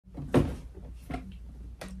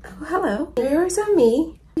hello. Yours on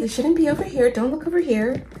me. You shouldn't be over here. Don't look over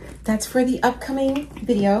here. That's for the upcoming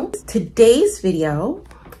video. Today's video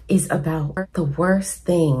is about the worst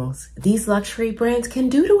things these luxury brands can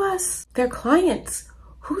do to us, their clients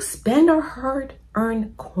who spend our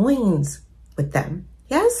hard-earned coins with them.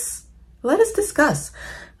 Yes? Let us discuss.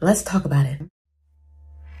 Let's talk about it.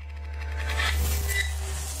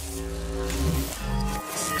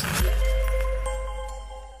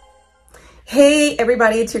 Hey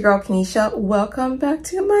everybody, it's your girl Kenysha. Welcome back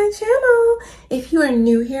to my channel. If you are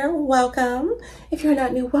new here, welcome. If you're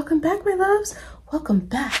not new, welcome back, my loves. Welcome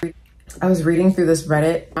back. I was reading through this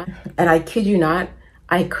Reddit and I kid you not,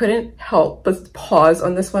 I couldn't help but pause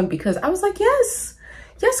on this one because I was like, yes,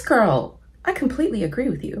 girl, I completely agree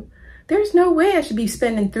with you. There's no way I should be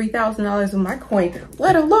spending $3,000 on my coin,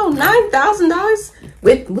 let alone $9,000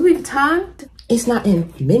 with Louis Vuitton. It's not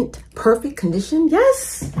in mint perfect condition.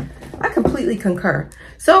 Yes, I completely concur.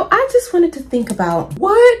 So I just wanted to think about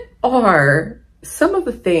what are some of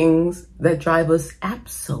the things that drive us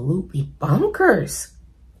absolutely bonkers.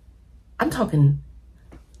 I'm talking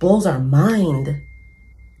blows our mind,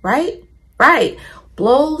 right? Right,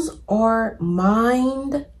 blows our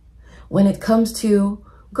mind when it comes to,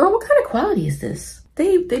 girl, what kind of quality is this?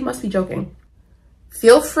 They must be joking.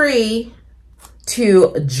 Feel free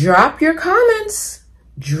to drop your comments.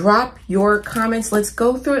 Drop your comments. Let's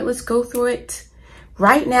go through it. Let's go through it.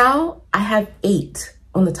 Right now, I have 8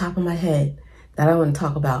 on the top of my head that I want to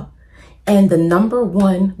talk about. And the number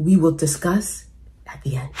 1 we will discuss at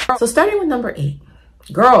the end. So starting with number 8.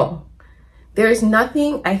 Girl, there is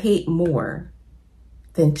nothing I hate more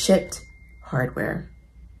than chipped hardware.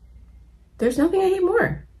 There's nothing I hate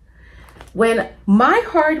more. When my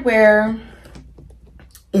hardware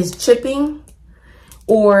is chipping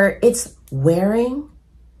or it's wearing,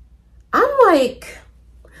 I'm like,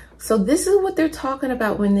 so this is what they're talking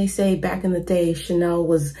about when they say back in the day, Chanel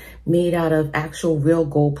was made out of actual real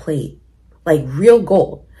gold plate, like real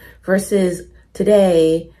gold, versus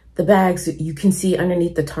today, the bags you can see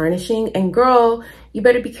underneath the tarnishing. And girl, you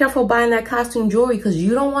better be careful buying that costume jewelry because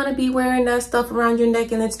you don't want to be wearing that stuff around your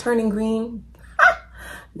neck and it's turning green.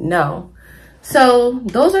 No. So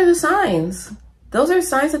those are the signs. Those are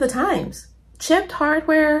signs of the times. Chipped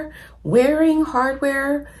hardware, wearing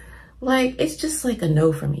hardware, like it's just like a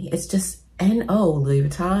no for me. It's just no. Louis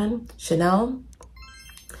Vuitton, Chanel,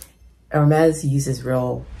 Hermès uses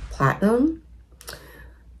real platinum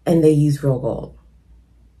and they use real gold.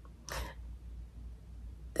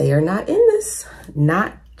 They are not in this,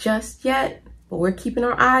 not just yet, but we're keeping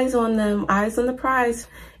our eyes on them, eyes on the prize.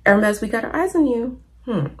 Hermès, we got our eyes on you.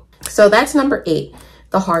 So that's number 8,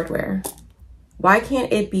 the hardware. Why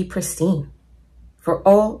can't it be pristine for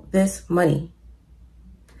all this money?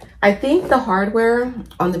 I think the hardware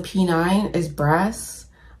on the P9 is brass.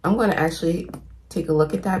 I'm going to actually take a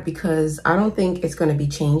look at that because I don't think it's going to be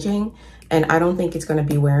changing and I don't think it's going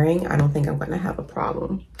to be wearing. I don't think I'm going to have a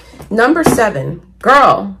problem. Number 7,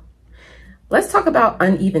 girl, let's talk about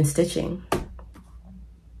uneven stitching.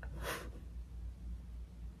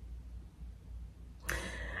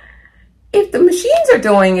 If the machines are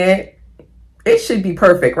doing it, it should be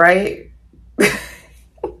perfect, right?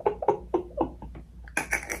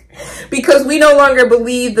 Because we no longer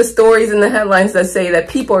believe the stories and the headlines that say that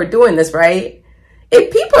people are doing this, right?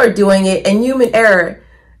 If people are doing it and human error,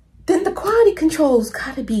 then the quality control's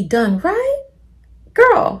gotta be done, right?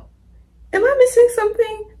 Girl, am I missing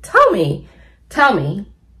something? Tell me. Tell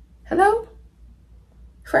me. Hello?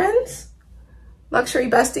 Friends? Luxury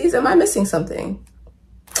besties, am I missing something?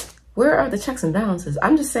 Where are the checks and balances?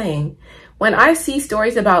 I'm just saying, when I see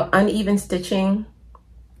stories about uneven stitching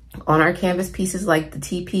on our canvas pieces like the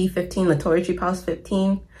TP15, the Tory Tree House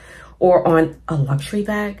 15, or on a luxury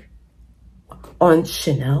bag, on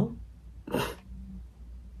Chanel,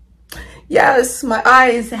 yes, my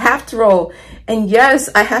eyes have to roll. And yes,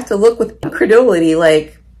 I have to look with incredulity,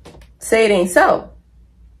 like, say it ain't so.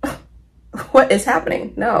 What is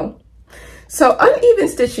happening? No. So uneven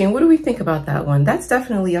stitching, what do we think about that one? That's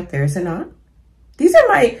definitely up there, is it not? These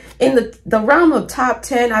are in the realm of top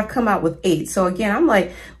 10, I've come out with 8. So again, I'm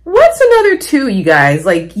like, what's another 2, you guys?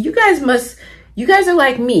 Like, you guys are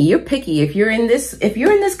like me. You're picky. If you're in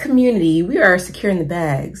this community, we are securing the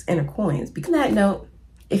bags and our coins. Because on that note,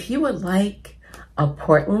 if you would like a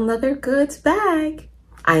Portland Leather Goods bag,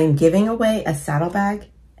 I am giving away a saddlebag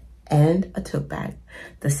and a tote bag.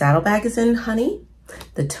 The saddlebag is in honey.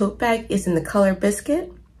 The tote bag is in the color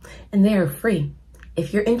biscuit, and they are free.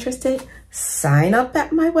 If you're interested, sign up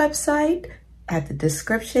at my website at the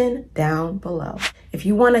description down below. If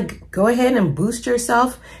you want to go ahead and boost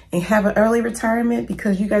yourself and have an early retirement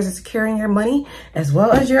because you guys are securing your money as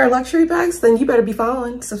well as your luxury bags, then you better be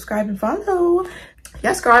following, subscribe and follow.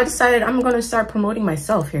 Yes, girl, I decided I'm going to start promoting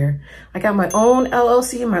myself here. I got my own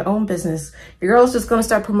LLC and my own business. Your girl's just going to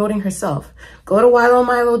start promoting herself. Go to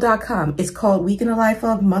wilomilo.com. It's called Week in the Life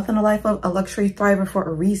of, Month in the Life of a Luxury Thriver for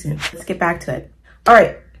a reason. Let's get back to it. All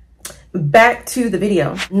right, back to the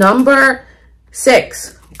video. Number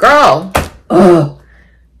 6, girl,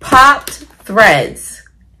 popped threads.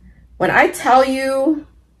 When I tell you,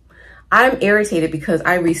 I'm irritated because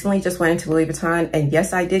I recently just went into Louis Vuitton, and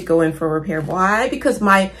yes, I did go in for a repair. Why? Because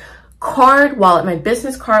my card wallet, my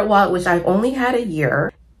business card wallet, which I've only had a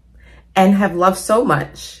year and have loved so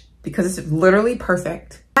much because it's literally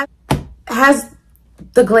perfect, has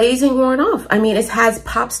the glazing worn off. I mean, it has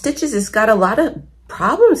pop stitches. It's got a lot of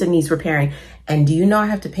problems it needs repairing. And do you know I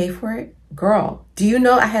have to pay for it? Girl, do you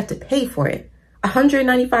know I have to pay for it?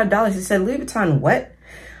 $195. It said Louis Vuitton, what?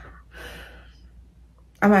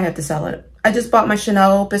 I might have to sell it. I just bought my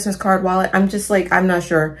Chanel business card wallet. I'm just like, I'm not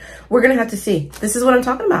sure. We're going to have to see. This is what I'm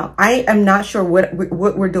talking about. I am not sure what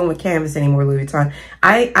we're doing with canvas anymore, Louis Vuitton.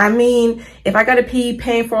 I mean, if I got to be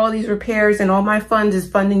paying for all these repairs and all my funds is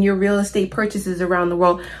funding your real estate purchases around the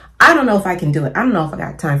world, I don't know if I can do it. I don't know if I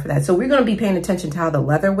got time for that. So we're going to be paying attention to how the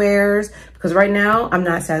leather wears, because right now I'm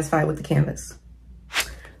not satisfied with the canvas.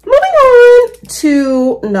 Moving on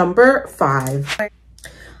to number 5.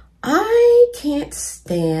 I can't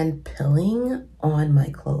stand pilling on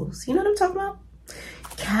my clothes. You know what I'm talking about?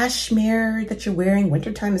 Cashmere that you're wearing.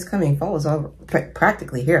 Wintertime is coming. Fall is all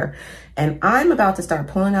practically here. And I'm about to start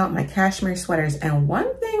pulling out my cashmere sweaters. And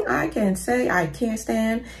one thing I can say I can't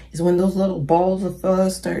stand is when those little balls of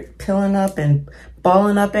fuzz start pilling up and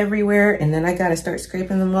balling up everywhere. And then I got to start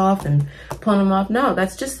scraping them off and pulling them off. No,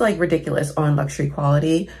 that's just like ridiculous on luxury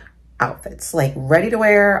quality outfits, like ready to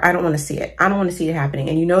wear. I don't want to see it. I don't want to see it happening.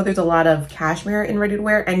 And you know, there's a lot of cashmere in ready to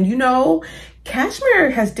wear, and you know, cashmere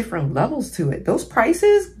has different levels to it. Those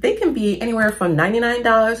prices, they can be anywhere from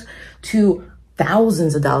 $99 to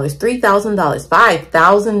thousands of dollars, $3,000,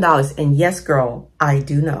 $5,000. And yes, girl, I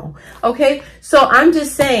do know. Okay, so I'm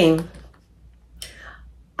just saying,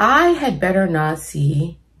 I had better not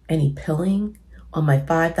see any pilling on my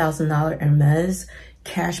 $5,000 Hermès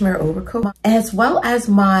cashmere overcoat, as well as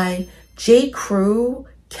my J. Crew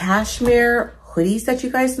cashmere hoodies that you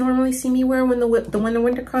guys normally see me wear when the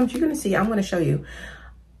winter comes. You're gonna see, I'm gonna show you.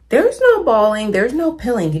 There's no balling, there's no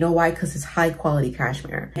pilling. You know why? Because it's high quality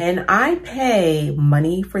cashmere. And I pay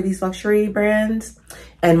money for these luxury brands,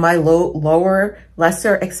 and my lower,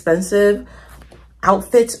 lesser expensive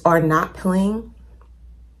outfits are not pilling.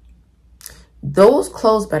 Those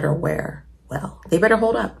clothes better wear well. They better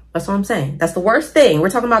hold up. That's what I'm saying. That's the worst thing. We're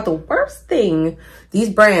talking about the worst thing these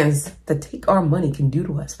brands that take our money can do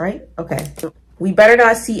to us, right? Okay. We better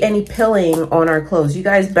not see any pilling on our clothes. You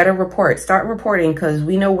guys better report. Start reporting, because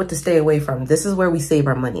we know what to stay away from. This is where we save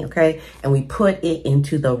our money, okay? And we put it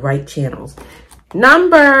into the right channels.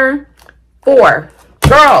 Number 4.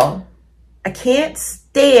 Girl, I can't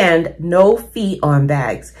stand no feet on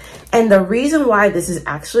bags. And the reason why this is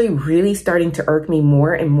actually really starting to irk me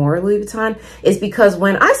more and more, Louis Vuitton, is because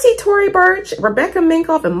when I see Tory Burch, Rebecca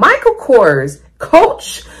Minkoff, and Michael Kors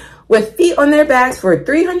coach with feet on their bags for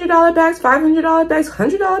 $300 bags, $500 bags,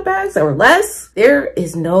 $100 bags or less, there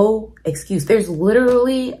is no excuse. There's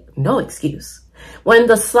literally no excuse. When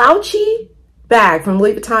the slouchy bag from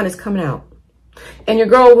Louis Vuitton is coming out and your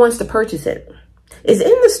girl wants to purchase it, is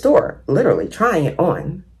in the store, literally trying it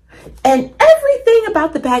on, and everything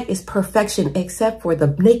about the bag is perfection except for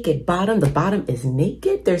the naked bottom. The bottom is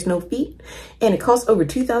naked. There's no feet, and it costs over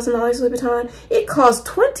 $2,000 Louis Vuitton. It costs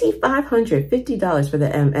 $2,550 for the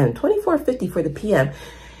MM, $2,450 for the PM.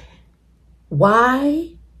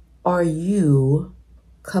 Why are you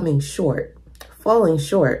coming short, falling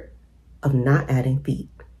short of not adding feet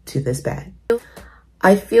to this bag?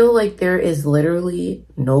 I feel like there is literally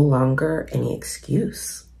no longer any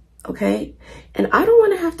excuse, okay? And I don't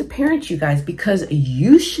want to have to parent you guys, because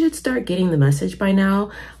you should start getting the message by now,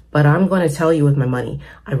 but I'm going to tell you with my money.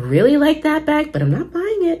 I really like that bag, but I'm not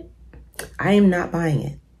buying it. I am not buying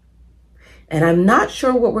it. And I'm not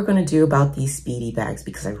sure what we're going to do about these Speedy bags,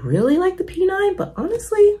 because I really like the P9, but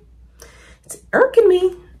honestly, it's irking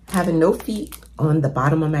me having no feet on the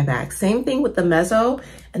bottom of my bag. Same thing with the Mezzo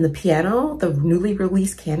and the Piano, the newly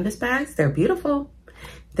released canvas bags. They're beautiful.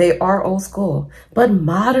 They are old school, but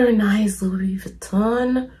modernized, Louis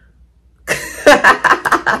Vuitton.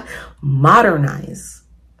 Modernize.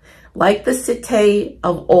 Like the Cité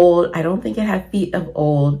of old, I don't think it had feet of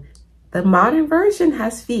old. The modern version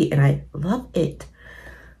has feet, and I love it.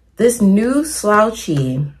 This new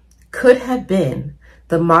slouchy could have been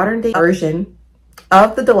the modern day version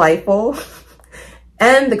of the delightful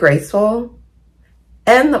and the graceful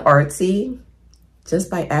and the artsy, just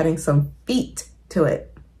by adding some feet to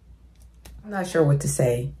it. I'm not sure what to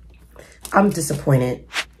say. I'm disappointed.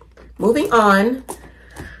 Moving on.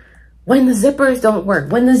 When the zippers don't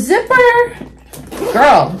work. When the zipper,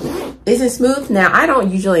 girl, isn't smooth. Now, I don't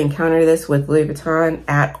usually encounter this with Louis Vuitton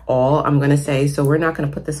at all, I'm gonna say, so we're not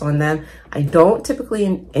gonna put this on them. I don't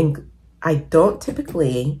typically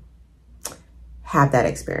have that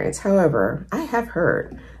experience. However, I have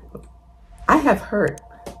heard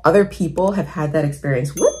other people have had that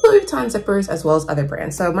experience with Louis Vuitton zippers as well as other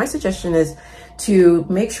brands. So my suggestion is to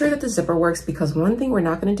make sure that the zipper works, because one thing we're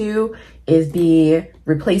not going to do is be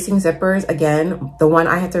replacing zippers. Again, the one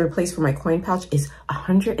I had to replace for my coin pouch is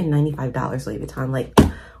 $195 Louis Vuitton. Like,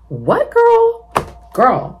 what, girl?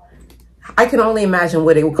 Girl, I can only imagine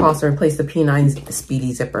what it would cost to replace the P9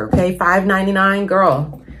 Speedy zipper, okay? $5.99,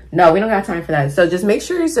 girl. No, we don't got time for that. So just make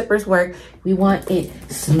sure your zippers work. We want it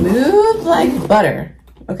smooth like butter,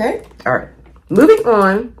 okay? All right, moving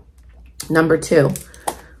on. Number 2.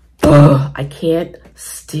 Ugh, I can't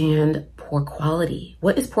stand poor quality.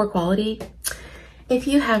 What is poor quality? If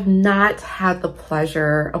you have not had the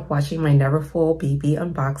pleasure of watching my Neverfull BB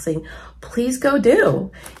unboxing, please go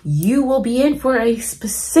do. You will be in for a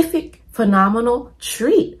specific phenomenal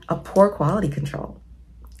treat of poor quality control.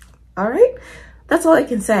 All right? That's all I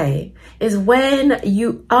can say, is when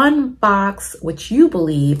you unbox what you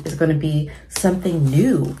believe is going to be something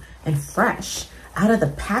new and fresh out of the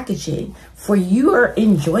packaging for your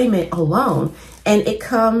enjoyment alone, and it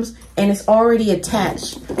comes and it's already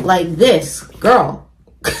attached like this, girl,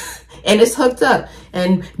 and it's hooked up,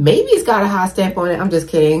 and maybe it's got a hot stamp on it. I'm just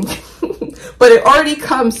kidding. But it already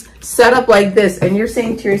comes set up like this, and you're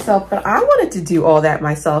saying to yourself, but I wanted to do all that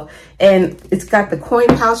myself, and it's got the coin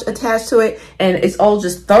pouch attached to it, and it's all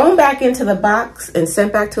just thrown back into the box and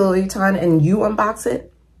sent back to Louis Vuitton, and you unbox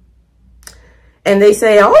it. And they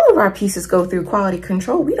say all of our pieces go through quality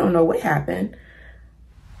control. We don't know what happened.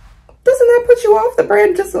 Doesn't that put you off the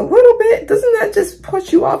brand just a little bit? Doesn't that just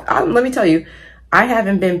put you off? Let me tell you, I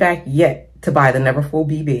haven't been back yet to buy the Neverfull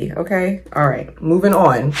BB, okay? All right, moving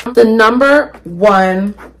on. The number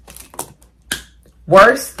 1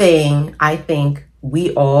 worst thing I think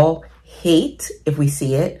we all hate if we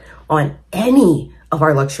see it on any of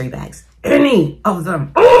our luxury bags, any of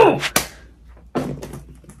them.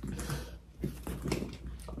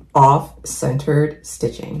 Off-centered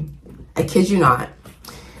stitching. I kid you not.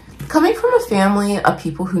 Coming from a family of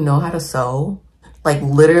people who know how to sew, like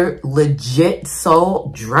legit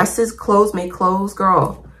sew dresses, clothes, make clothes,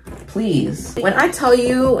 girl, please. When I tell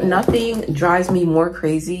you nothing drives me more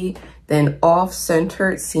crazy than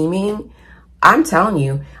off-centered seaming, I'm telling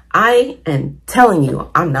you, I am telling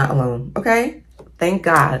you, I'm not alone, okay? Thank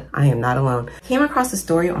God I am not alone. Came across a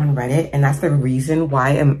story on Reddit, and that's the reason why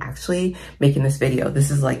I'm actually making this video.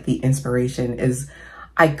 This is like the inspiration, is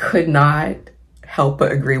I could not help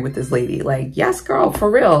but agree with this lady. Like, yes, girl,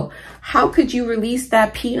 for real. How could you release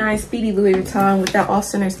that P9 Speedy Louis Vuitton with that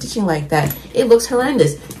off-center stitching like that? It looks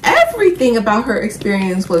horrendous. Everything about her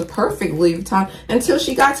experience was perfect, Louis Vuitton, until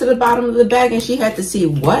she got to the bottom of the bag and she had to see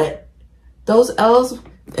what? Those L's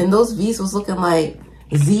and those V's was looking like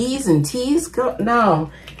Z's and T's? Girl,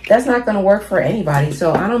 no, that's not gonna work for anybody.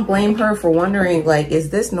 So I don't blame her for wondering, like, is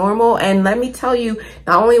this normal? And let me tell you,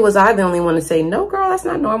 not only was I the only one to say, no, girl, that's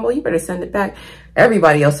not normal, you better send it back.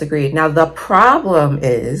 Everybody else agreed. Now, the problem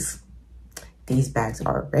is these bags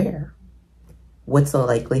are rare. What's the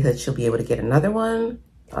likelihood she'll be able to get another one?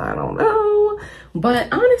 I don't know.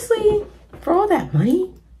 But honestly, for all that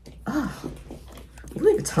money,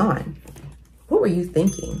 Louis Vuitton, what were you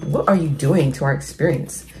thinking? What are you doing to our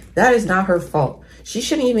experience? That is not her fault. She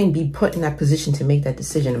shouldn't even be put in that position to make that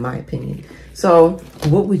decision, in my opinion. So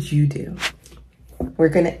what would you do? We're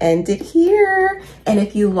gonna end it here. And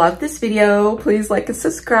if you love this video, please like and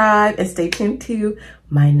subscribe and stay tuned to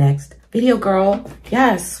my next video, girl.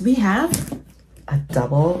 Yes, we have a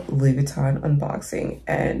double Louis Vuitton unboxing,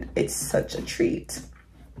 and it's such a treat.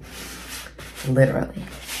 Literally.